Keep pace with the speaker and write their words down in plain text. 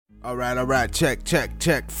All right,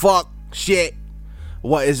 check, fuck, shit.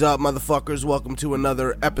 What is up, motherfuckers? Welcome to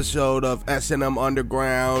another episode of S&M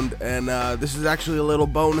Underground, and this is actually a little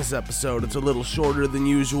bonus episode. It's a little shorter than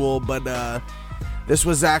usual, but this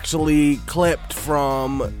was actually clipped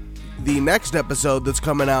from the next episode that's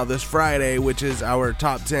coming out this Friday, which is our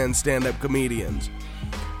top 10 stand-up comedians.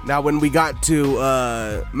 Now, when we got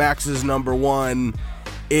to Max's number one,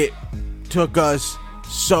 it took us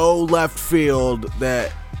so left field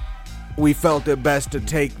that we felt it best to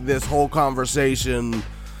take this whole conversation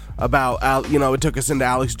about, it took us into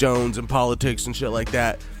Alex Jones and politics and shit like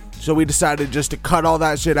that. So we decided just to cut all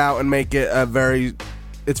that shit out and make it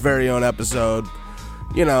its very own episode.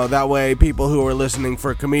 That way people who are listening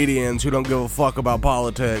for comedians who don't give a fuck about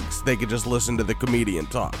politics, they could just listen to the comedian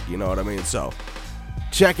talk. You know what I mean? So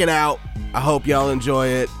check it out. I hope y'all enjoy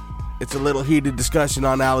it. It's a little heated discussion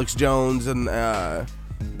on Alex Jones and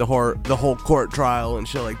the whole court trial and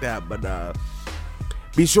shit like that, but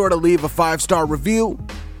be sure to leave a 5-star review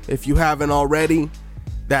if you haven't already.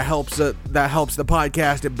 That helps the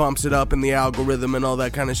podcast. It bumps it up in the algorithm and all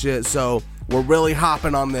that kind of shit. So we're really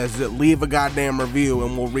hopping on this. Leave a goddamn review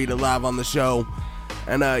and we'll read it live on the show.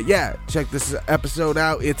 And check this episode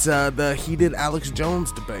out. It's the heated Alex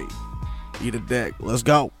Jones debate. Eat a dick. Let's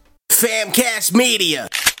go. Famcast Media,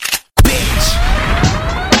 bitch.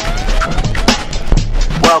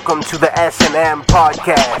 Welcome to the S&M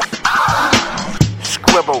podcast.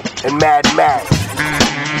 Scribble and Mad Max.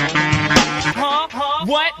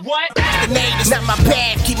 What? The name is not my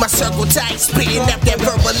bad, keep my circle tight. Spitting up that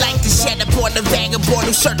verbal light to shed upon the vagabond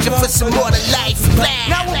who's searching for some more to life.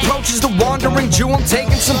 Now approaches the wandering Jew. I'm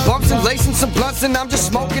taking some bumps and lacing some blunts, and I'm just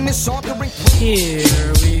smoking and sauntering.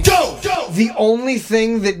 Here we go. The only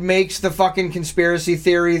thing that makes the fucking conspiracy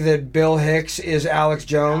theory that Bill Hicks is Alex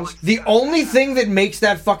Jones, the only thing that makes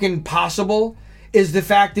that fucking possible is the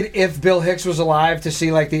fact that if Bill Hicks was alive to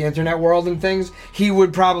see like the internet world and things, he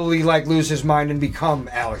would probably like lose his mind and become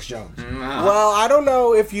Alex Jones. Well, I don't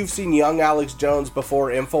know if you've seen young Alex Jones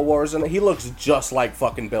before InfoWars, and he looks just like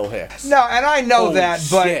fucking Bill Hicks. No, and I know Holy that,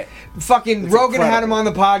 but shit. fucking It's Rogan incredible. had him on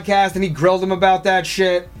the podcast and he grilled him about that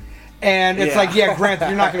shit. And it's like, yeah, granted,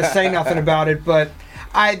 you're not going to say nothing about it, but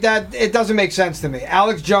it doesn't make sense to me.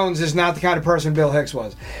 Alex Jones is not the kind of person Bill Hicks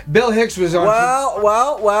was. Bill Hicks was on.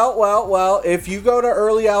 Well. If you go to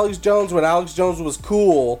early Alex Jones, when Alex Jones was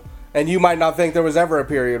cool, and you might not think there was ever a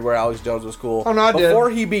period where Alex Jones was cool. Oh no, I did. Before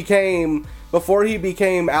he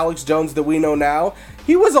became Alex Jones that we know now,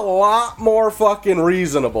 he was a lot more fucking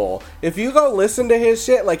reasonable. If you go listen to his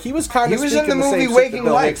shit, like he was kind of He was in the movie Waking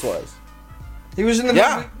Life. He was in the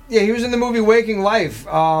movie. Yeah, he was in the movie Waking Life.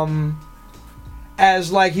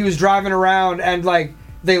 As like he was driving around and like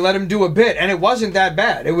they let him do a bit and it wasn't that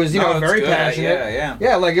bad. It was very good. passionate.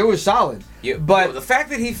 Yeah, like it was solid. Yeah, but the fact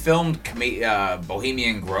that he filmed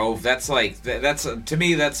Bohemian Grove, that's to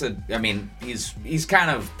me he's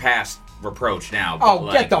kind of past reproach now. But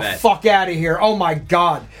oh, get the fuck out of here! Oh my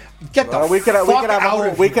god, get the fuck out of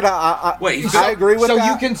here! Wait, I agree with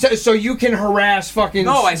that. So you can harass fucking.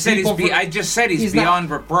 No, I said people I just said he's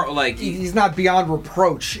beyond reproach. Like he's not beyond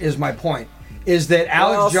reproach. Is my point. Is that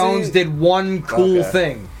Alex Jones did one cool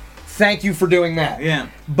thing. Thank you for doing that. Yeah.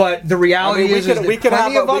 But the reality is that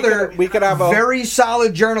plenty of other very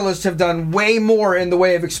solid journalists have done way more in the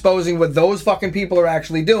way of exposing what those fucking people are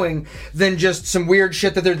actually doing than just some weird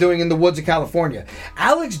shit that they're doing in the woods of California.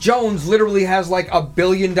 Alex Jones literally has like $1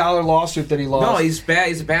 billion lawsuit that he lost. No, he's bad.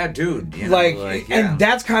 He's a bad dude. And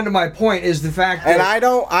that's kind of my point is the fact that. And I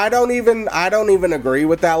don't even agree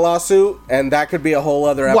with that lawsuit, and that could be a whole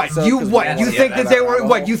other episode. You think that they were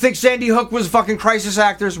what? You think Sandy Hook was fucking crisis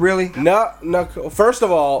actors? Really? No. First of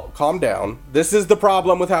all, calm down. This is the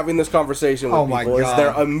problem with having this conversation with people. God.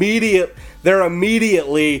 Is they're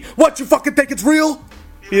immediately, what, you fucking think it's real?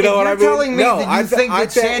 You know what I mean? You're telling me that you think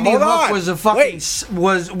that Sandy Hook was a fucking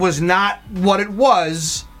was not what it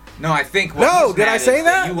was. No, I think. Did I say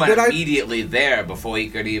that? You went immediately there before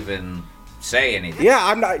he could even say anything. Yeah,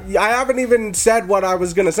 I haven't even said what I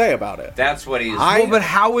was gonna say about it. That's what he's. But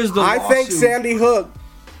how is the lawsuit?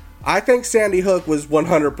 I think Sandy Hook was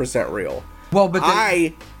 100% real. Well, but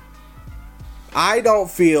I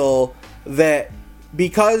don't feel that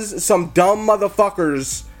because some dumb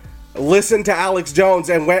motherfuckers listened to Alex Jones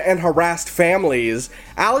and went and harassed families.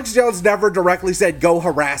 Alex Jones never directly said, "Go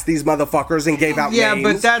harass these motherfuckers," and gave out names. Yeah,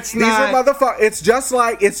 but that's these are motherfuckers. It's just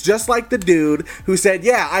like the dude who said,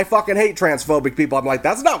 "Yeah, I fucking hate transphobic people." I'm like,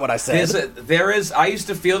 that's not what I said. I used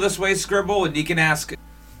to feel this way, Scribble, and you can ask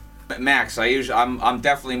Max. I'm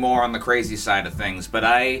definitely more on the crazy side of things, but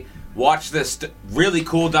I watched this really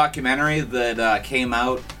cool documentary that came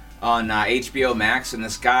out on HBO Max, and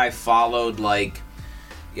this guy followed like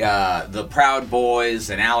the Proud Boys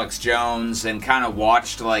and Alex Jones, and kind of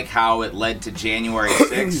watched like how it led to January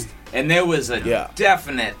 6th. And there was a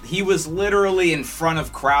definite. He was literally in front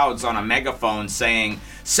of crowds on a megaphone saying,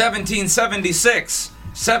 1776,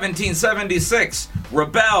 1776,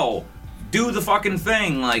 rebel, do the fucking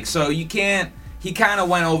thing. Like, so you can't. He kind of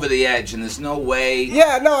went over the edge, and there's no way.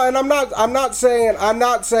 Yeah, no, and I'm not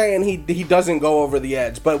saying he doesn't go over the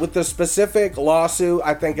edge, but with the specific lawsuit,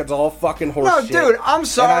 I think it's all fucking horseshit. No, dude, I'm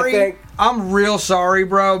sorry. I'm real sorry,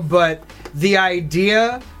 bro, but the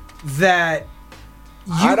idea that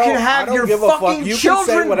you can have your fucking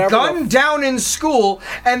children gunned down in school,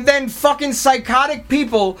 and then fucking psychotic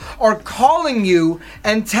people are calling you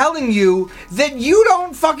and telling you that you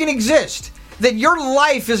don't fucking exist. That your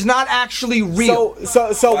life is not actually real.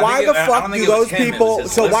 So why the fuck do those people?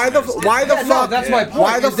 So why the fuck? That's my point.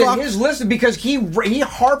 Why the fuck? His list, because he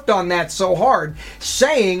harped on that so hard,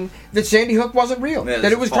 saying that Sandy Hook wasn't real,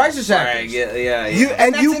 that it was crisis actors. Yeah. You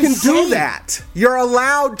can do that. You're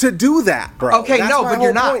allowed to do that, bro. Okay, no, but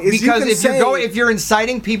you're not, because if you're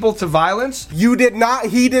inciting people to violence, you did not.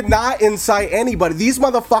 He did not incite anybody. These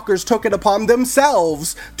motherfuckers took it upon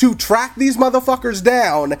themselves to track these motherfuckers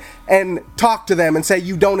down and talk to them and say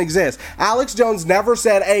you don't exist. Alex Jones never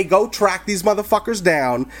said, "Hey, go track these motherfuckers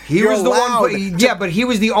down." He was the one. But he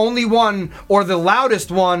was the only one, or the loudest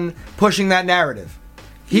one, pushing that narrative.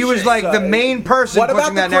 He was like the main person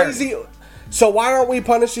pushing that narrative. So why aren't we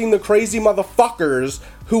punishing the crazy motherfuckers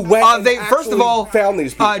who went and first of all, found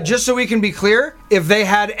these people? Just so we can be clear, if they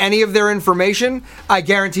had any of their information, I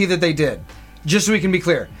guarantee that they did. Just so we can be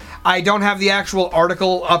clear. I don't have the actual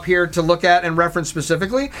article up here to look at and reference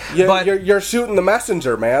specifically, but you're shooting the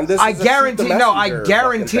messenger, man. I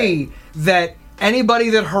guarantee that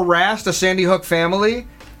anybody that harassed a Sandy Hook family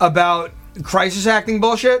about crisis acting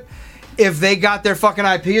bullshit, if they got their fucking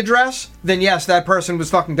IP address, then yes, that person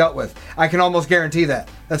was fucking dealt with. I can almost guarantee that.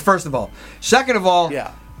 That's first of all. Second of all,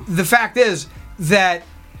 the fact is that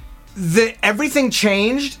everything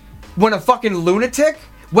changed when a fucking lunatic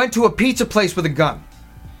went to a pizza place with a gun.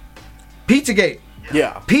 Pizzagate.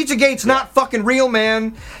 Yeah. Pizzagate's not fucking real,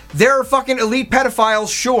 man. There are fucking elite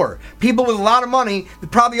pedophiles, sure. People with a lot of money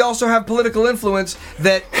that probably also have political influence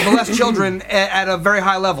that molest children at a very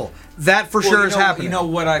high level. That for sure is happening. You know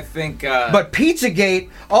what I think? But Pizzagate,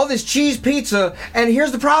 all this cheese pizza, and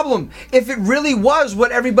here's the problem. If it really was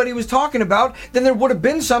what everybody was talking about, then there would have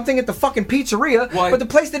been something at the fucking pizzeria, but the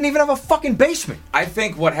place didn't even have a fucking basement. I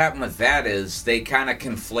think what happened with that is they kind of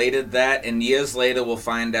conflated that, and years later we'll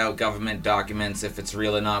find out government documents if it's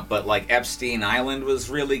real or not, but like Epstein Island was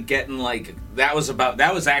really getting like, that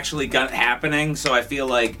was actually happening, so I feel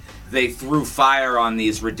like they threw fire on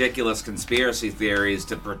these ridiculous conspiracy theories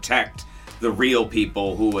to protect the real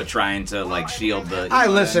people who were trying to like shield the.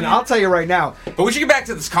 Listen, I'll tell you right now. But we should get back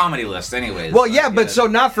to this comedy list, anyways. Well, yeah, but so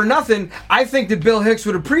not for nothing, I think that Bill Hicks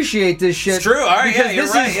would appreciate this shit. It's true. All right, because you're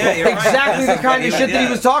right. This is exactly the kind of shit that he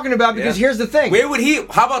was talking about. Because here's the thing. Where would he?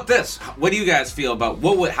 How about this? What do you guys feel about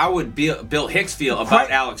how would Bill Hicks feel about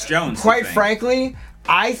Alex Jones? Quite frankly,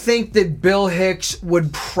 I think that Bill Hicks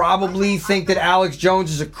would probably think that Alex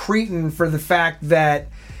Jones is a cretin for the fact that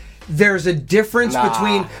there's a difference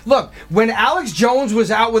between... Look, when Alex Jones was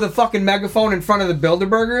out with a fucking megaphone in front of the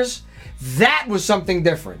Bilderbergers, that was something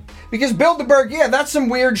different. Because Bilderberg, that's some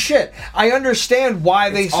weird shit. I understand why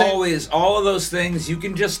they say... Always, all of those things, you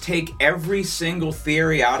can just take every single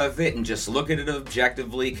theory out of it and just look at it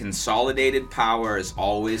objectively. Consolidated power is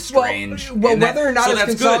always strange. Well, whether or not it's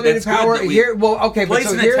consolidated power...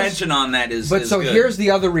 Placing attention on that is But so good. Here's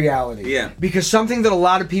the other reality. Yeah. Because something that a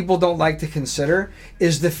lot of people don't like to consider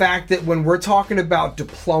is the fact that when we're talking about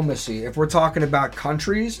diplomacy, if we're talking about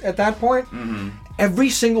countries at that point... Mm-hmm. Every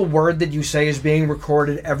single word that you say is being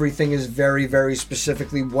recorded. Everything is very, very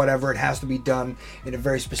specifically whatever. It has to be done in a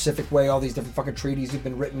very specific way. All these different fucking treaties have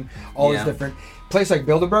been written. All these different... Place like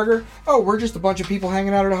Bilderberger, we're just a bunch of people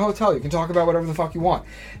hanging out at a hotel. You can talk about whatever the fuck you want.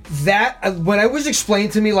 That, when it was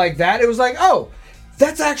explained to me like that, it was like,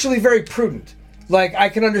 that's actually very prudent. Like, I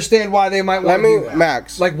can understand why they might want to do that.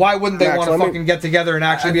 Max. Like, why wouldn't they want to fucking get together and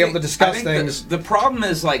actually be able to discuss things? The problem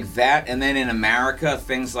is, like, that, and then in America,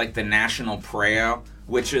 things like the National Prayer,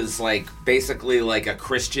 which is, like, basically, like, a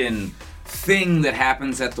Christian thing that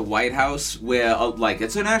happens at the White House, where, like,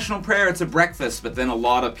 it's a national prayer, it's a breakfast, but then a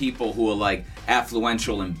lot of people who are, like,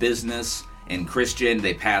 affluential in business and Christian,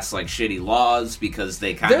 they pass like shitty laws because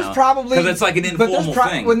they kind of there's probably because it's like an informal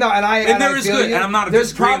thing. Well, no, and there I is feel good, you. and I'm not There's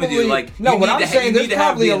disagreeing probably, with you. Like, no, you what need I'm to saying, there's you need to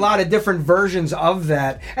have probably the- a lot of different versions of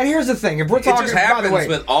that. And here's the thing: if we're talking, It just happens by the way,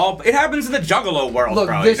 with all. It happens in the Juggalo world, look,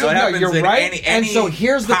 probably. this You know, is it no, happens you're in right. Any and so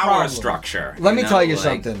here's the power problem. structure. Let me tell you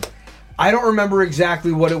like, something. I don't remember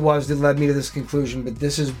exactly what it was that led me to this conclusion, but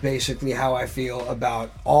this is basically how I feel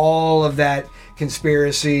about all of that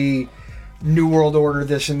conspiracy, New World Order,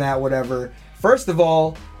 this and that, whatever. First of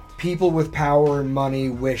all, people with power and money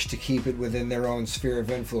wish to keep it within their own sphere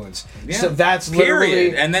of influence. Yeah, so that's period.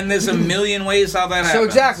 literally... And then there's a million ways how that happens. So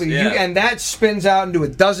exactly, Yeah. and that spins out into a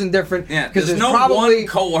dozen different... Yeah, because there's no one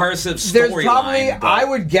coercive storyline. There's probably, but- I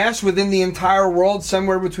would guess, within the entire world,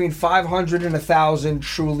 somewhere between 500 and 1,000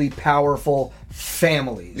 truly powerful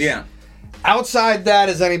families. Yeah. Outside that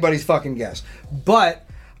is anybody's fucking guess. But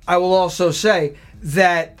I will also say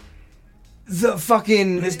that the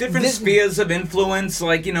fucking... There's different spheres of influence,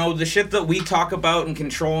 like, you know, the shit that we talk about and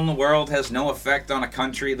control in the world has no effect on a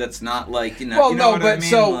country that's not, like, you know, Well, you know no, what but I mean?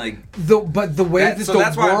 so like, the way that- that so the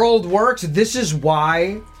that's why- world works, this is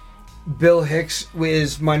why Bill Hicks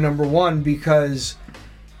is my number one, because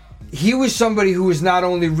he was somebody who was not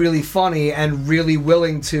only really funny and really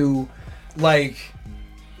willing to, like,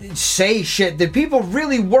 say shit that people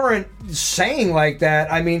really weren't saying like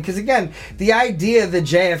that. I mean, because again, the idea that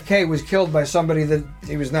JFK was killed by somebody that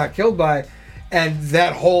he was not killed by, and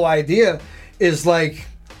that whole idea is like,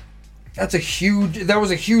 that was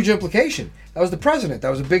a huge implication. That was the president. That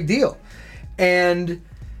was a big deal. And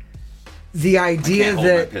the idea I can't hold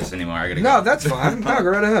that... my piss anymore. I gotta No, go. that's fine. No, go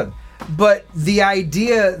right ahead. But the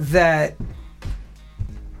idea that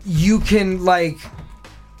you can, like...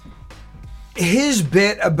 His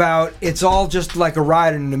bit about it's all just like a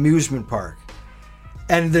ride in an amusement park.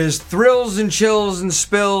 And there's thrills and chills and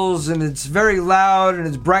spills, and it's very loud, and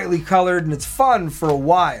it's brightly colored, and it's fun for a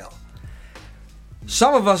while.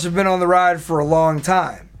 Some of us have been on the ride for a long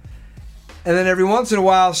time. And then every once in a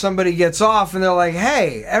while, somebody gets off, and they're like,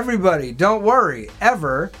 hey, everybody, don't worry,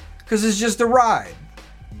 ever, because it's just a ride.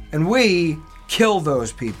 And we kill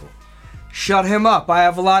those people. Shut him up. I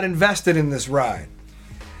have a lot invested in this ride.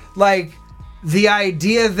 Like, the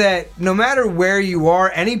idea that no matter where you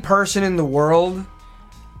are, any person in the world,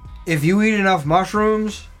 if you eat enough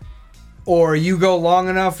mushrooms or you go long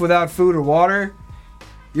enough without food or water,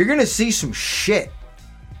 you're going to see some shit.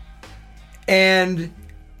 And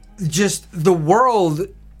just the world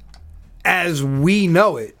as we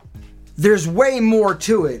know it, there's way more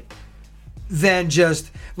to it than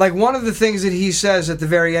just... Like, one of the things that he says at the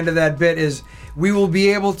very end of that bit is, we will be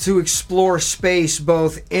able to explore space,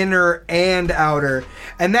 both inner and outer.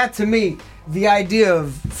 And that, to me, the idea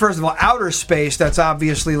of, first of all, outer space, that's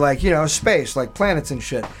obviously like, you know, space, like planets and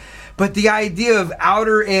shit. But the idea of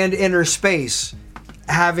outer and inner space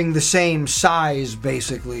having the same size,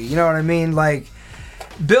 basically. You know what I mean? Like,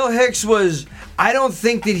 Bill Hicks was... I don't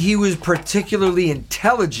think that he was particularly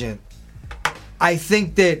intelligent. I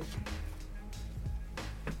think that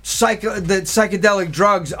psychedelic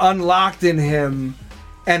drugs unlocked in him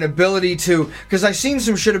an ability to... Because I seen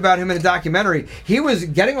some shit about him in a documentary. He was...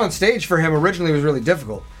 Getting on stage for him originally was really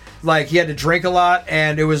difficult. Like, he had to drink a lot,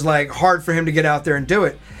 and it was, like, hard for him to get out there and do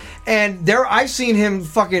it. And there, I seen him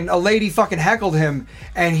fucking... A lady fucking heckled him,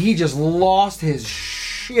 and he just lost his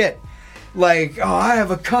shit. Like, oh, I have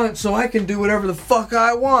a cunt, so I can do whatever the fuck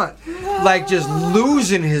I want. Like, just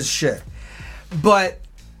losing his shit. But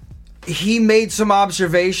he made some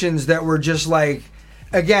observations that were just like,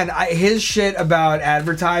 again, his shit about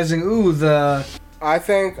advertising. I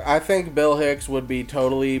think Bill Hicks would be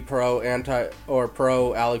totally pro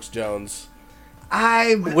Alex Jones.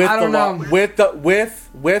 I don't know.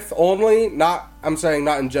 With only, not, I'm saying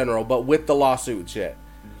not in general, but with the lawsuit shit.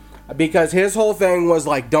 Because his whole thing was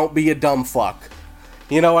like, don't be a dumb fuck.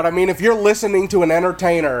 You know what I mean? If you're listening to an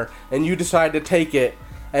entertainer and you decide to take it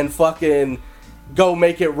and fucking go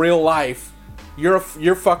make it real life, you're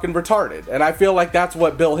fucking retarded. And I feel like that's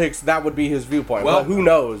what Bill Hicks, that would be his viewpoint. Well, who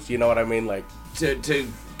knows? You know what I mean? Like, to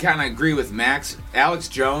kind of agree with Max, Alex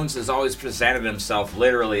Jones has always presented himself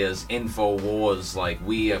literally as InfoWars, like,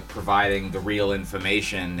 we are providing the real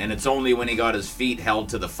information, and it's only when he got his feet held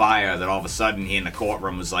to the fire that all of a sudden he in the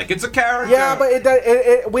courtroom was like, it's a character. Yeah,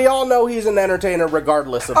 but we all know he's an entertainer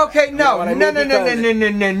regardless of... Okay, no. You know what I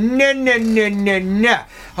mean? No.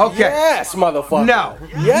 Okay. Yes, motherfucker. No.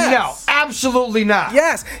 Yes. Absolutely not.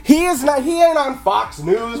 Yes, he is not. He ain't on Fox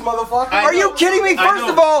News, motherfucker. Are you kidding me?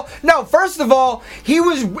 First of all, he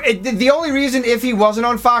was the only reason if he wasn't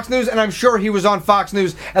on Fox News, and I'm sure he was on Fox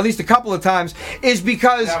News at least a couple of times, is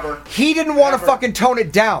because he didn't want to fucking tone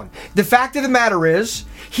it down. The fact of the matter is,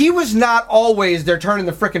 he was not always they're turning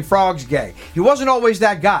the frickin' frogs gay. He wasn't always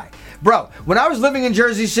that guy. Bro, when I was living in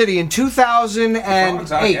Jersey City in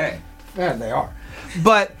 2008, yeah, they are.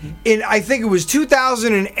 But I think it was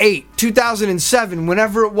 2008, 2007,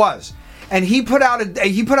 whenever it was, and he put out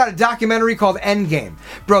a documentary called Endgame.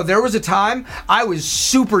 Bro, there was a time I was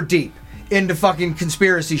super deep into fucking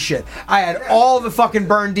conspiracy shit. I had all the fucking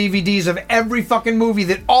burned DVDs of every fucking movie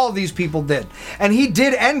that all these people did. And he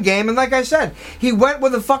did Endgame, and like I said, he went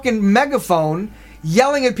with a fucking megaphone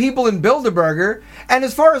yelling at people in Bilderberger. And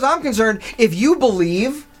as far as I'm concerned, if you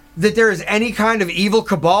believe that there is any kind of evil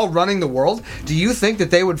cabal running the world, do you think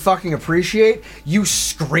that they would fucking appreciate you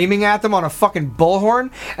screaming at them on a fucking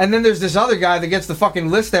bullhorn? And then there's this other guy that gets the fucking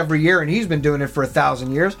list every year, and he's been doing it for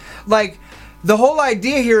 1,000 years. Like, the whole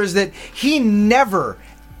idea here is that he never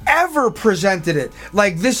ever presented it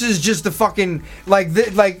like this is just the fucking like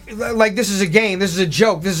this is a game, this is a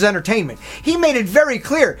joke, this is entertainment. He made it very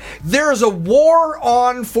clear there is a war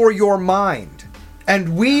on for your mind,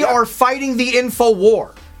 and we are fighting the info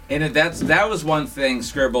war. And that was one thing,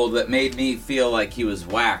 Scribble, that made me feel like he was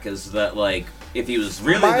whack. Is that like if he was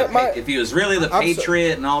really the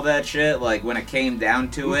patriot and all that shit, like when it came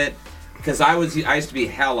down to it. Because I used to be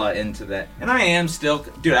hella into that, and I am still,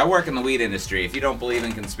 dude. I work in the weed industry. If you don't believe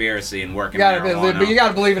in conspiracy and work in marijuana, but you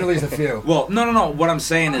gotta believe in at least a few. Well, no. What I'm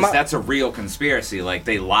saying is that's a real conspiracy. Like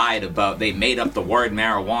they made up the word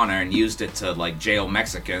marijuana and used it to like jail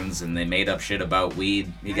Mexicans, and they made up shit about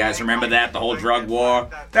weed. You guys remember that? The whole drug war.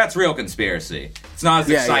 That's real conspiracy. It's not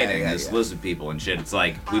as exciting as lizard people and shit. It's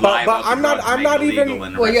like we lie about the drugs, I'm not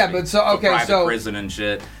even. Well, yeah, but so prison and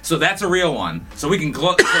shit. So that's a real one. So we can.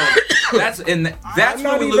 That's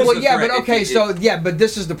where we lose. Well, yeah, but okay, but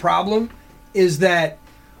this is the problem, is that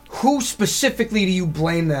who specifically do you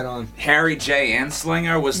blame that on? Harry J.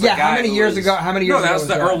 Anslinger was the guy. How many years ago? No, that was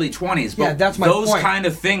the early 20s. Yeah, that's my point. Those kind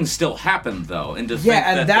of things still happened though, and but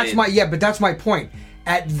that's my point.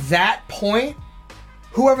 At that point,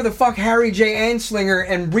 whoever the fuck Harry J. Anslinger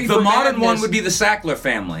and Reefer the modern Madness, one would be the Sackler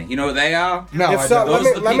family. You know who they are? No, those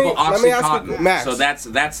are the people OxyContin. So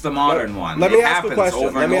that's the modern one. Let me ask a question.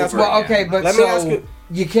 Over and over well, okay, but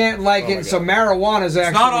you can't it. So marijuana is actually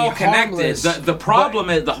it's not all connected. Harmless, the problem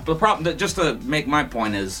is the problem. Just to make my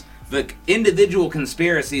point is the individual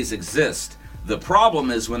conspiracies exist. The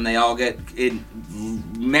problem is when they all get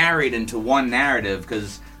married into one narrative,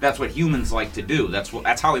 because that's what humans like to do.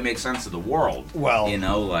 That's how we make sense of the world. Well, you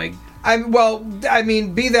know, like. I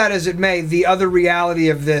mean, be that as it may, the other reality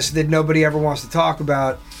of this that nobody ever wants to talk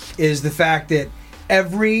about is the fact that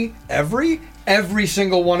every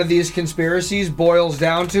single one of these conspiracies boils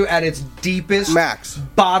down to, at its deepest,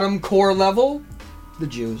 bottom core level, the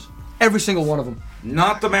Jews. Every single one of them.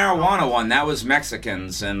 Not the marijuana one. That was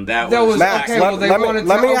Mexicans, and that was Max. Okay, well,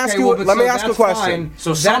 let me ask you a question. Fine.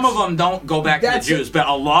 So some of them don't go back to the Jews, but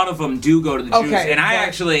a lot of them do go to the Jews. And I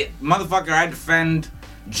actually, I defend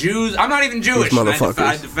Jews. I'm not even Jewish.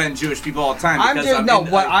 I defend Jewish people all the time.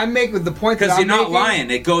 I'm making the point because you're not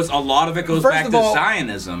lying. A lot of it goes back to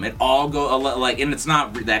Zionism. It all and it's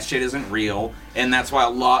not, that shit isn't real, and that's why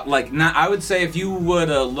I would say if you were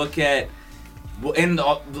to look at in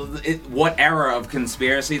what era of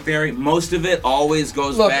conspiracy theory, most of it always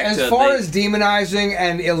goes back to... as far as demonizing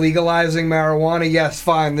and illegalizing marijuana, yes,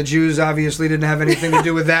 fine. The Jews obviously didn't have anything to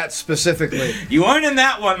do with that specifically. You weren't in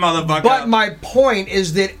that one, motherfucker. But my point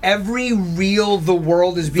is that the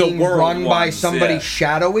world is being run by somebody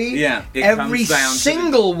shadowy. Yeah, every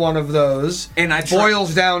single one of those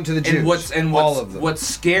boils down to the Jews. All of them. What's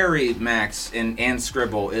scary, Max, and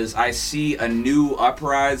Scribble, is I see a new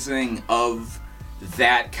uprising of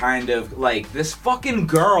that kind of, like, this fucking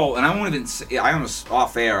girl, and I won't even say, I almost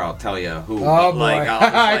off air I'll tell you who. Oh, boy.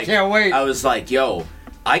 I can't wait. I was like, yo,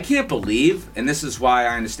 I can't believe, and this is why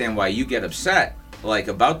I understand why you get upset, like,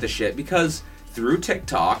 about the shit, because through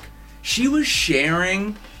TikTok, she was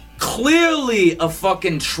sharing clearly a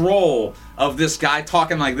fucking troll of this guy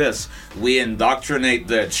talking like this. We indoctrinate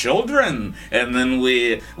their children, and then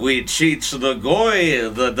we teach the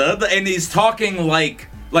goy, and he's talking like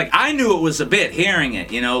I knew it was a bit hearing it,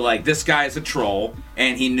 you know, like this guy's a troll,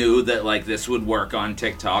 and he knew that like this would work on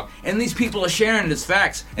TikTok, and these people are sharing it as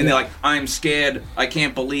facts, and they're like, I'm scared, I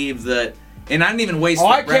can't believe that, and I didn't even waste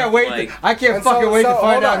my breath. I can't fucking wait to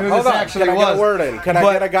find out who this actually was. Can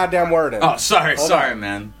I get a goddamn word in? Oh, sorry,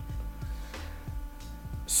 man.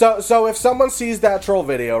 So if someone sees that troll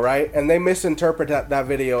video, right, and they misinterpret that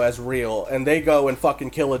video as real, and they go and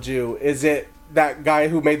fucking kill a Jew, is it that guy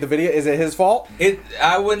who made the video? Is it his fault?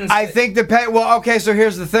 I wouldn't. I think well, okay. So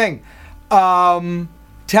here's the thing.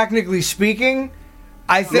 Technically speaking,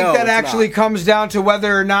 I think that actually comes down to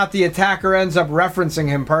whether or not the attacker ends up referencing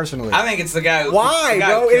him personally. I think it's the guy. Why,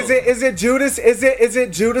 bro? Is it Judas? Is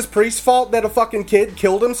it Judas Priest's fault that a fucking kid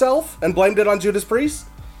killed himself and blamed it on Judas Priest?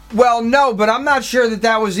 Well, no, but I'm not sure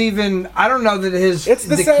that was even. I don't know that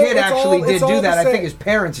the kid actually did do that. I think his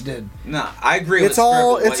parents did. No, I agree. It's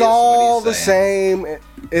all the same.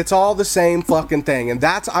 It's all the same fucking thing, and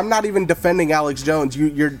I'm not even defending Alex Jones.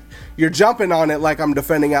 You're jumping on it like I'm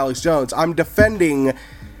defending Alex Jones. I'm defending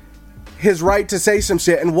his right to say some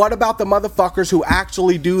shit. And what about the motherfuckers who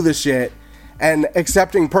actually do the shit and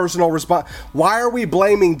accepting personal response? Why are we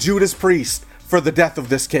blaming Judas Priest for the death of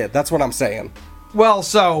this kid? That's what I'm saying. Well,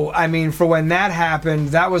 so, I mean, for when that happened,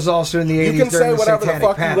 that was also in the 80s. You can say whatever the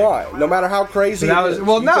fuck panic. you want, no matter how crazy so it is.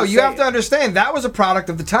 Well, no, you have to understand, that was a product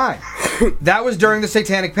of the time. That was during the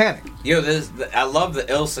Satanic Panic. I love the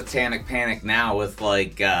ill Satanic Panic now with,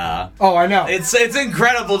 like, oh, I know. It's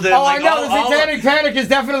incredible, dude. Oh, like, I know, the Satanic Panic has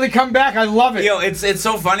definitely come back. I love it. It's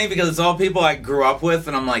so funny because it's all people I grew up with,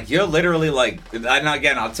 and I'm like, you're literally, like, and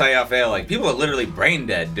again, I'll tell you off air, like, people are literally brain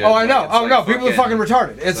dead, dude. Oh, I know. People are fucking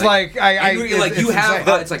retarded. It's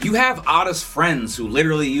you have artist friends who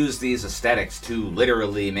literally use these aesthetics to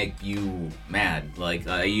literally make you mad. Like,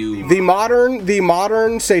 The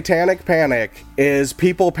modern Satanic Panic is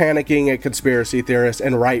people panicking at conspiracy theorists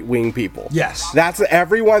and right-wing people. Yes. That's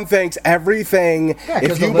everyone thinks everything. Yeah,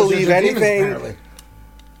 if you believe anything, demons,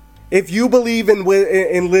 if you believe in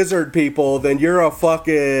lizard people, then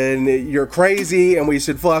you're crazy, and we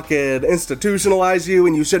should fucking institutionalize you,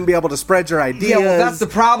 and you shouldn't be able to spread your ideas. Yeah, well, that's the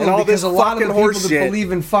problem, because a lot of the people that shit.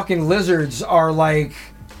 believe in fucking lizards are like...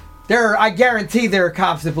 I guarantee there are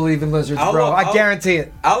cops that believe in lizards, bro. I guarantee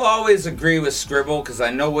it. I'll always agree with Scribble because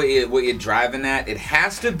I know what you're driving at. It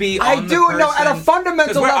has to be on the person. At a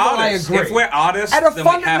fundamental level, artists. I agree. If we're artists, then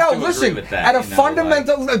we have to agree with that. At a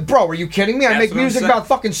fundamental... bro, are you kidding me? I make music about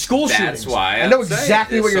fucking school shootings. That's why I know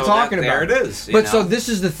exactly what you're talking about. There it is. But so this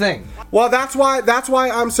is the thing. Well, that's why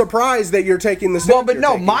I'm surprised that you're taking this. Well, but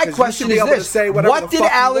no, my question is this. What did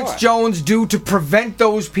Alex Jones do to prevent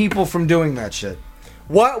those people from doing that shit?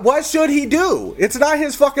 What should he do? It's not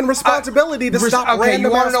his fucking responsibility to stop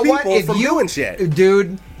random ass people from doing shit.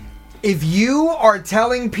 Dude, if you are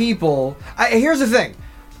telling people... here's the thing.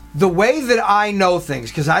 The way that I know things,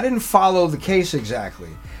 because I didn't follow the case exactly,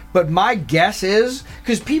 but my guess is,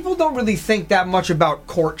 because people don't really think that much about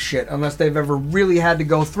court shit unless they've ever really had to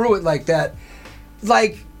go through it like that.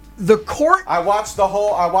 Like... The court. I watched the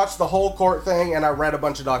whole court thing, and I read a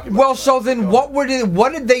bunch of documents. Well, so then, what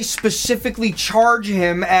did they specifically charge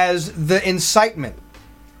him as the incitement?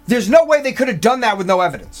 There's no way they could have done that with no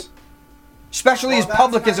evidence, especially as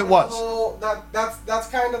public as it was. That's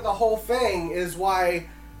kind of the whole thing. Is why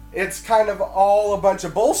it's kind of all a bunch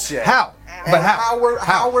of bullshit. How? But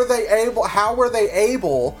how were they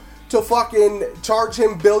able to fucking charge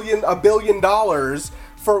him $1 billion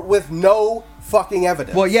with no fucking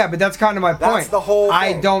evidence? Well, yeah, but that's kind of my point. That's the whole thing.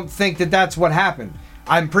 I don't think that's what happened.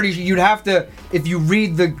 I'm pretty sure you'd have to, if you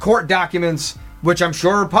read the court documents, which I'm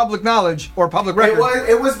sure are public knowledge or public record.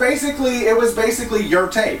 It was basically your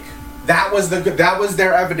take. That was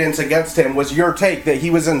their evidence against him, was your take that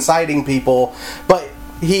he was inciting people, but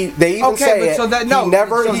he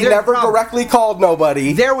never directly called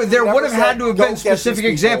nobody. There would have had to have been specific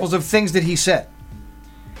examples of things that he said.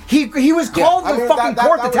 He was called to fucking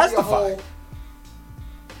court to testify.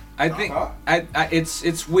 I think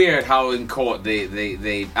it's weird how in court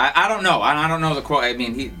they I don't know. I don't know the quote. I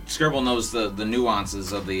mean, Scribble knows the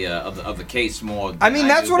nuances of the case more. I mean,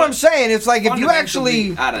 that's what I'm saying. It's like if you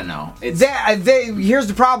actually, I don't know. Here's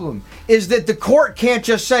the problem: is that the court can't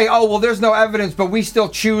just say, "Oh, well, there's no evidence, but we still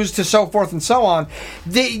choose to so forth and so on."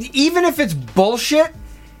 Even if it's bullshit,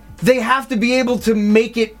 they have to be able to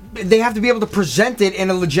make it. They have to be able to present it in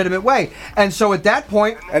a legitimate way, and so at that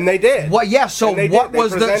point, and they did. What? Yeah. So what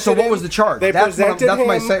was the charge? That's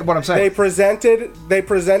what I'm saying. They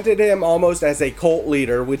presented him almost as a cult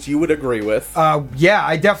leader, which you would agree with. Yeah,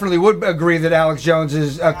 I definitely would agree that Alex Jones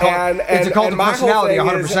is a cult. It's a cult of personality,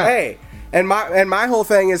 100%. Hey, and my whole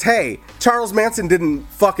thing is, hey, Charles Manson didn't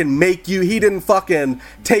fucking make you. He didn't fucking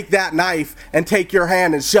take that knife and take your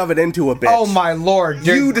hand and shove it into a bitch. Oh my lord!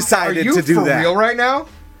 You decided to do that. Are you for real right now?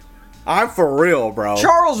 I'm for real, bro.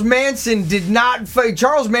 Charles Manson did not...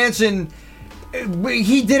 Charles Manson,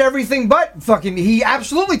 he did everything but fucking... He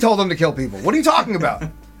absolutely told them to kill people. What are you talking about?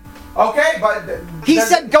 Okay, but He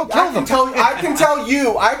said go kill them. I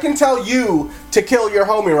can tell you to kill your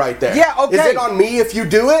homie right there. Yeah, okay. Is it on me if you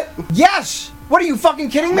do it? Yes. What are you fucking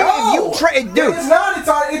kidding me? No, dude. It's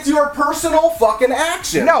not. It's your personal fucking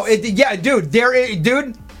action. No, dude.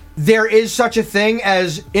 There is such a thing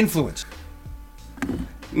as influence.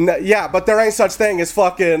 No, yeah, but there ain't such thing as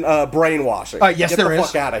fucking brainwashing. Yes, Get there the is.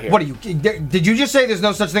 fuck out of here. What are you? Did you just say there's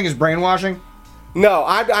no such thing as brainwashing? No,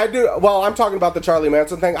 I do. Well, I'm talking about the Charlie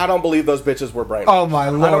Manson thing. I don't believe those bitches were brainwashed. Oh my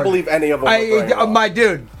lord! I don't believe any of them were brainwashed. My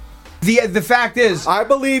dude. The fact is, I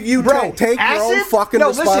believe you take your own fucking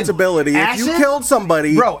responsibility. If you killed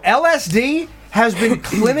somebody, bro, LSD has been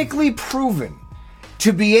clinically proven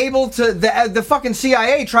to be able to. The fucking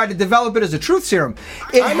CIA tried to develop it as a truth serum.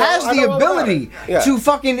 It has the ability to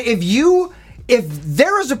fucking if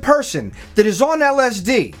there is a person that is on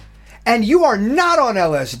LSD and you are not on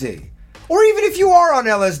LSD. Or even if you are on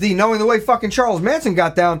LSD, knowing the way fucking Charles Manson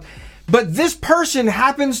got down, but this person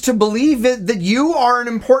happens to believe that you are an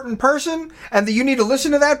important person and that you need to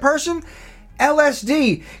listen to that person,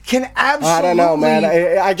 LSD can absolutely I don't know, man.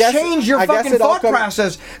 I guess, change your fucking thought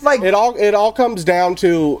process. Like it all comes down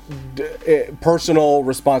to personal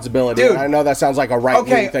responsibility. Dude, and I know that sounds like a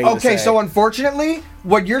right-wing thing to say. Okay, so unfortunately,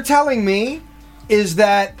 what you're telling me is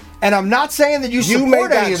that. And I'm not saying that you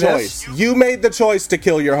support any of this. You made the choice to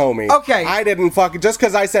kill your homie. Okay. I didn't fucking... Just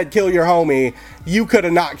because I said kill your homie, you could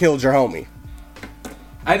have not killed your homie.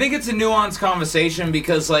 I think it's a nuanced conversation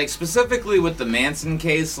because, like, specifically with the Manson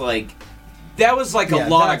case, like, that was, like, a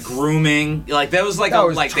lot of grooming. Like, that was, like,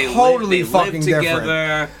 they lived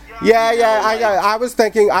together. Yeah,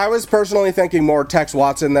 I was personally thinking more Tex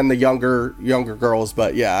Watson than the younger girls,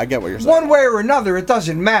 but yeah, I get what you're saying. One way or another, it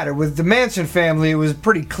doesn't matter. With the Manson family, it was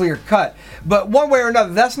pretty clear cut. But one way or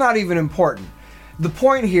another, that's not even important. The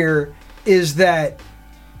point here is that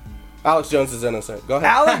Alex Jones is innocent. Go ahead.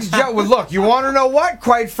 Alex Jones, well, look, you want to know what?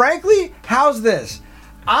 Quite frankly, how's this?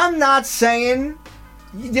 I'm not saying...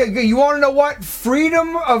 You want to know what?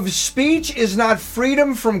 Freedom of speech is not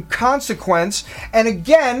freedom from consequence. And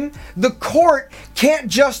again, the court can't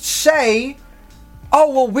just say,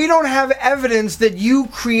 oh, well, we don't have evidence that you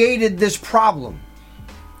created this problem.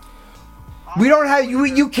 We don't have...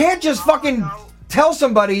 You can't just fucking tell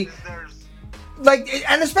somebody... Like,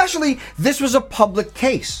 and especially, this was a public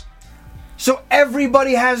case. So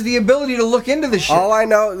everybody has the ability to look into this shit. All I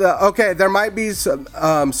know... Okay, there might be some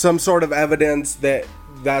sort of evidence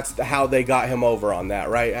that's how they got him over on that,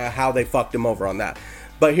 right? How they fucked him over on that.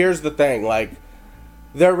 But here's the thing, like,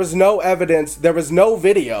 there was no evidence, there was no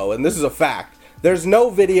video, and this is a fact. There's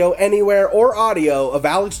no video anywhere or audio of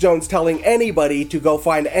Alex Jones telling anybody to go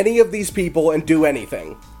find any of these people and do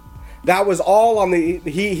anything. That was all on the...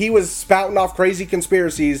 He was spouting off crazy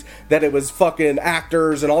conspiracies that it was fucking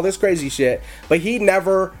actors and all this crazy shit, but he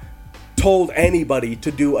never told anybody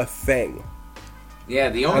to do a thing. Yeah,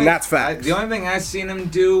 and that's facts. The only thing I seen him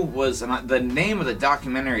do was the name of the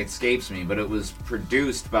documentary escapes me, but it was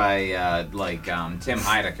produced by Tim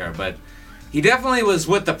Heidecker. But he definitely was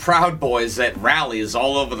with the Proud Boys at rallies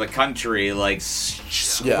all over the country, like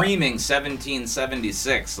screaming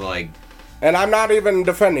 1776, like. And I'm not even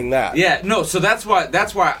defending that. Yeah, no. So that's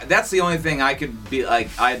the only thing I could be like.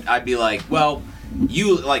 I'd be like, well, he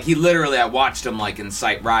literally. I watched him like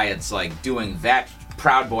incite riots, like doing that.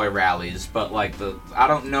 Proud Boy rallies, but like I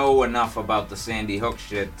don't know enough about the Sandy Hook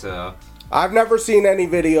shit. I've never seen any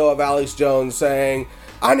video of Alex Jones saying,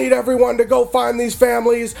 I need everyone to go find these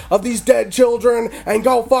families of these dead children and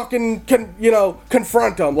go fucking,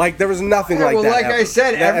 confront them. Like, there was nothing like that. Well, like I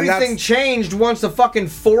said, everything changed once the fucking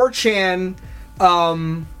 4chan,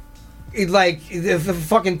 the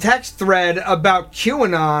fucking text thread about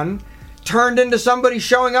QAnon turned into somebody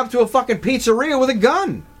showing up to a fucking pizzeria with a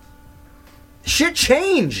gun. Shit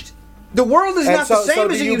changed. The world is not the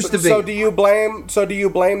same as it used to be. So do you blame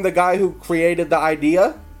the guy who created the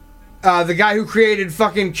idea? The guy who created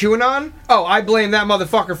fucking QAnon? Oh, I blame that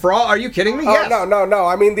motherfucker for all. Are you kidding me? Oh, yes. No.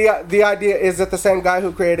 I mean, the idea, is it the same guy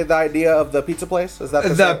who created the idea of the pizza place? Is that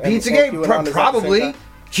the Pizzagate? Probably.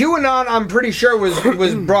 QAnon, I'm pretty sure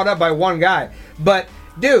was brought up by one guy. But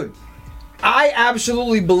dude, I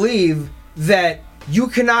absolutely believe that you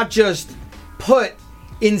cannot just put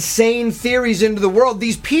insane theories into the world.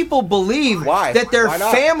 These people believe that their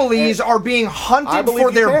families are being hunted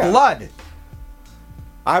for their blood.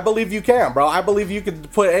 I believe you can, bro. I believe you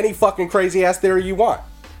could put any fucking crazy ass theory you want.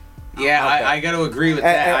 Yeah, I got to agree with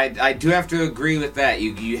that. I do have to agree with that.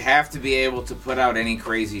 You have to be able to put out any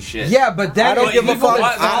crazy shit. Yeah, but then if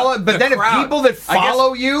people that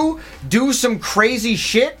follow you do some crazy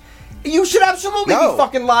shit, You should absolutely No. be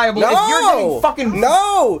fucking liable if you're getting fucking...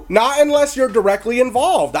 No, not unless you're directly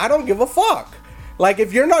involved. I don't give a fuck. Like,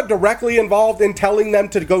 if you're not directly involved in telling them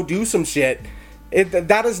to go do some shit,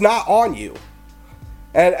 that is not on you.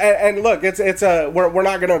 And look, we're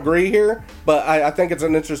not going to agree here, but I think it's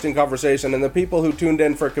an interesting conversation, and the people who tuned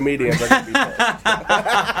in for comedians are going to be pissed.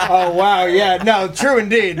 Oh, wow, yeah, no, true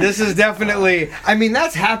indeed. This is definitely... I mean,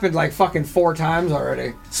 that's happened like fucking 4 times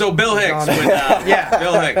already. So Bill Hicks, Yeah.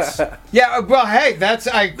 Bill Hicks. Yeah, well, hey, quite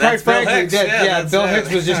Bill frankly, Hicks, did. yeah, Yeah, that's Bill it.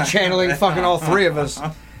 Hicks was just channeling fucking all 3 of us,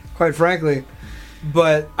 quite frankly.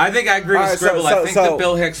 But I think I agree with All right, Scribble. so- I think so- that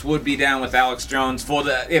Bill Hicks would be down with Alex Jones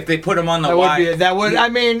if they put him on the that wire. would be... That would... I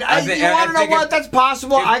mean, I you think- want I to know think what? if- That's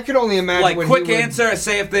possible. I could only imagine Like, what quick he would... answer,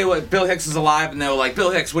 say if Bill Hicks is alive and they were like,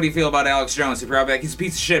 Bill Hicks, what do you feel about Alex Jones? He'd probably be like, he's a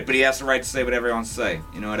piece of shit, but he has the right to say whatever he wants to say.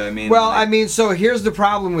 You know what I mean? Well, Like, I mean, so here's the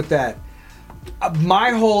problem with that.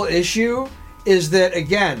 My whole issue is that,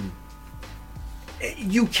 again,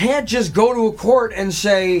 you can't just go to a court and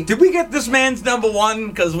say... did we get this man's number 1?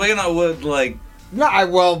 Because we're gonna, like... No,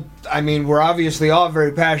 I mean, we're obviously all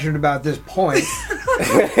very passionate about this point.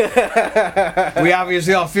 We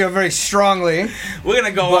obviously all feel very strongly. We're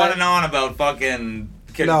gonna go But- on and on about fucking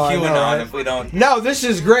No, I know, QAnon right? if we don't... No, this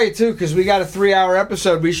is great, too, because we got a 3-hour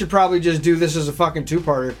episode. We should probably just do this as a fucking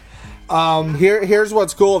 2-parter. Here's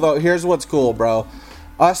what's cool, though. Here's what's cool, bro.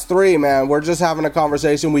 Us 3, man, we're just having a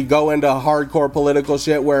conversation. We go into hardcore political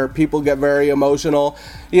shit where people get very emotional.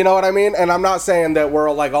 You know what I mean? And I'm not saying that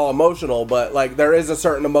we're like all emotional, but like there is a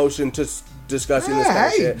certain emotion to discussing this kind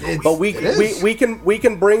of shit. But we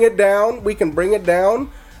can bring it down. We can bring it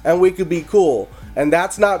down, and we could be cool. And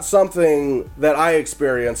that's not something that I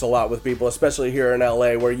experience a lot with people, especially here in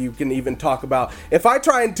LA, where you can even talk about. If I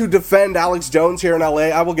try to defend Alex Jones here in LA,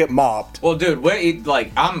 I will get mobbed. Well, dude, we're East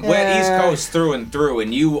Coast through and through,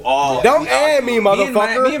 and you all Don't we air argue. me,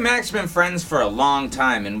 motherfucker. Me and Max been friends for a long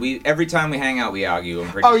time, and every time we hang out, we argue. I'm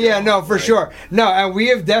pretty Oh, sure. yeah, no, for Like, sure. No, and we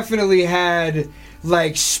have definitely had,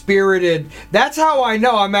 like, spirited... That's how I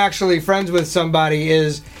know I'm actually friends with somebody,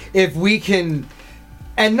 is if we can...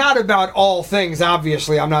 And not about all things,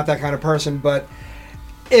 obviously. I'm not that kind of person, but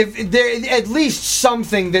if there at least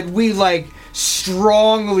something that we like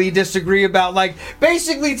strongly disagree about, like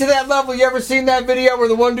basically to that level. You ever seen that video where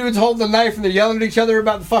the one dude's holding a knife and they're yelling at each other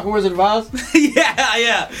about the fucking Wizard of Oz?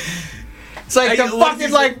 yeah. It's like the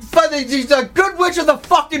fucking like he's a good witch of the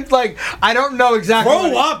fucking like I don't know exactly.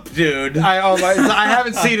 Grow up, dude. I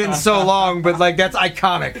haven't seen it in so long, but like that's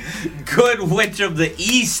iconic. Good witch of the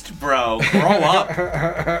East, bro. Grow up.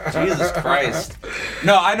 Jesus Christ.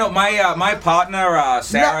 No, I know my partner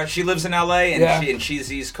Sarah. No. She lives in LA and Yeah.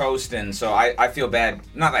 she's East Coast, and so I feel bad.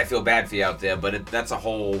 Not that I feel bad for you out there, but that's a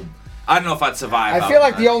whole. I don't know if I'd survive. I feel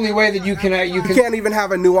like the only way that you can You can't even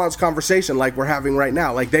have a nuanced conversation like we're having right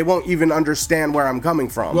now. Like they won't even understand where I'm coming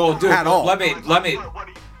from. Well, dude, at all. let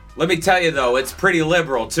me tell you though, it's pretty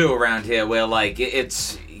liberal too around here. Where like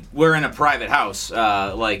we're in a private house.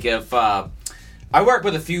 Like if I work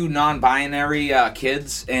with a few non-binary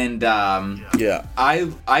kids, and Yeah.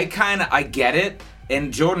 I get it.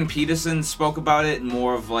 And Jordan Peterson spoke about it in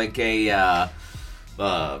more of like a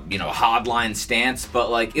hardline stance, but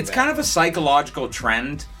like it's kind of a psychological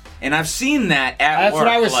trend. And I've seen that at That's work. what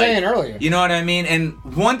I was like, saying earlier. You know what I mean? And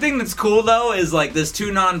one thing that's cool though is like there's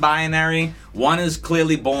 2 non-binary. One is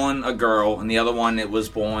clearly born a girl, and the other one it was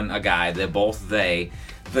born a guy. They're both they.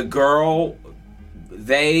 The girl,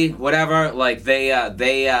 they whatever, like they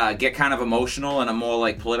get kind of emotional and are more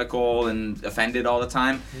like political and offended all the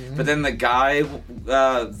time. Mm-hmm. But then the guy,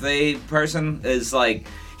 they person is like.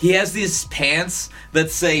 He has these pants that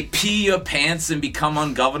say "pee your pants and become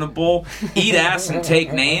ungovernable, eat ass and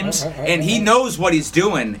take names," and he knows what he's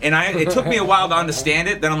doing. And it took me a while to understand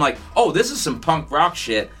it. Then I'm like, "Oh, this is some punk rock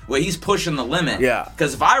shit where he's pushing the limit." Yeah.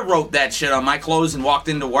 Because if I wrote that shit on my clothes and walked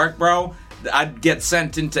into work, bro, I'd get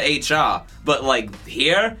sent into HR. But like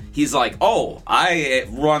here, he's like, "Oh, I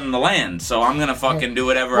run the land, so I'm gonna fucking do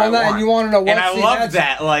whatever I want." And you want to know what? And I See, love that's-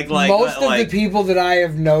 that. Like most of like, the people that I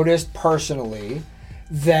have noticed personally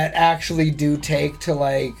that actually do take to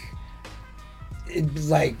like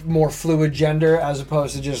more fluid gender as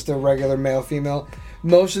opposed to just the regular male female.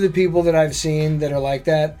 Most of the people that I've seen that are like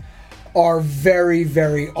that are very,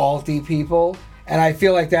 very alty people, And I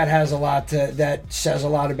feel like that has that says a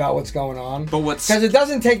lot about what's going on. But what's... Because it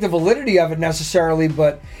doesn't take the validity of it necessarily,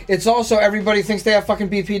 but it's also everybody thinks they have fucking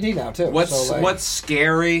BPD now too. What's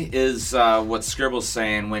scary is what Scribble's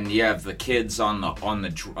saying when you have the kids on the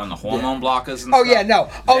hormone blockers and Oh stuff. yeah, no.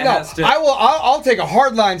 I'll take a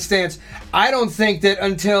hardline stance. I don't think that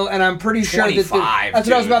until, and I'm pretty sure 25, that's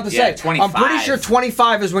what I was about to say. 25. I'm pretty sure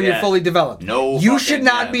 25 is when you're fully developed. No, you should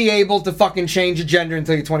not be able to fucking change your gender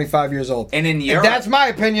until you're 25 years old. And in Europe, that's my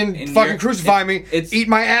opinion. Fucking crucify me. Eat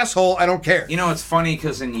my asshole. I don't care. You know, it's funny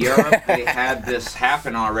because in Europe they had this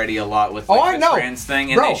happen already a lot with the trans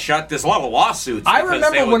thing, and they shut. There's a lot of lawsuits. I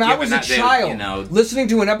remember when I was a child listening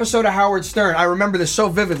to an episode of Howard Stern. I remember this so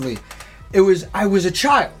vividly. I was a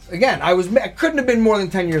child. Again, I couldn't have been more than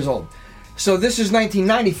 10 years old. So this is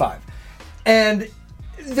 1995, and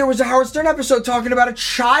there was a Howard Stern episode talking about a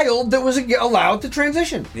child that was allowed to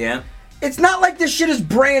transition. Yeah. It's not like this shit is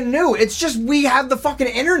brand new. It's just we have the fucking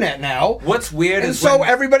internet now. What's weird is so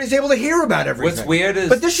everybody's able to hear about everything. What's weird is...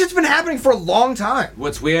 But this shit's been happening for a long time.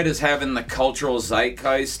 What's weird is having the cultural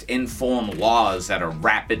zeitgeist inform laws at a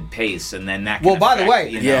rapid pace, and then that can by the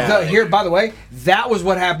way, by the way, that was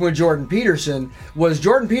what happened with Jordan Peterson.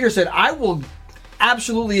 Jordan Peterson, I will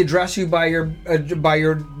absolutely address you by your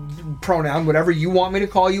pronoun, whatever you want me to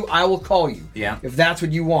call you, I will call you. Yeah. If that's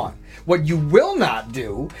what you want. What you will not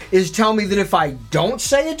do is tell me that if I don't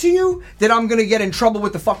say it to you, that I'm going to get in trouble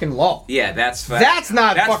with the fucking law. Yeah, that's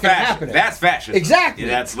not fucking happening. That's fascism. Exactly. Yeah,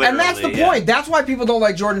 that's and that's the point. That's why people don't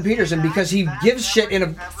like Jordan Peterson, because he gives shit in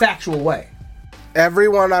a factual way.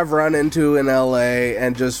 Everyone I've run into in LA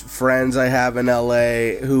and just friends I have in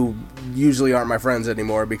LA who usually aren't my friends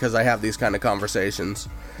anymore because I have these kind of conversations,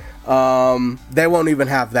 they won't even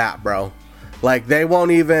have that, bro. Like, they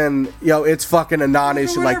won't even, it's fucking a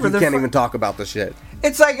non-issue. Like, you can't even talk about the shit.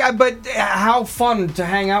 It's like, but how fun to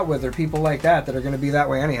hang out with are people like that are going to be that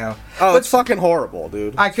way anyhow. Oh, it's fucking horrible,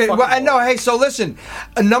 dude. Hey, so listen.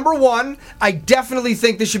 Number one, I definitely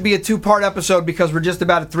think this should be a 2-part episode because we're just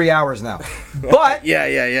about at 3 hours now. But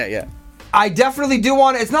yeah. I definitely do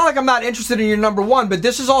want to. It's not like I'm not interested in your number one, but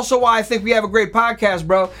this is also why I think we have a great podcast,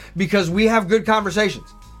 bro, because we have good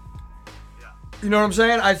conversations. You know what I'm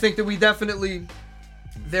saying? I think that we definitely,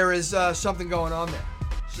 there is something going on there.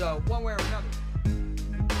 So, one way or another.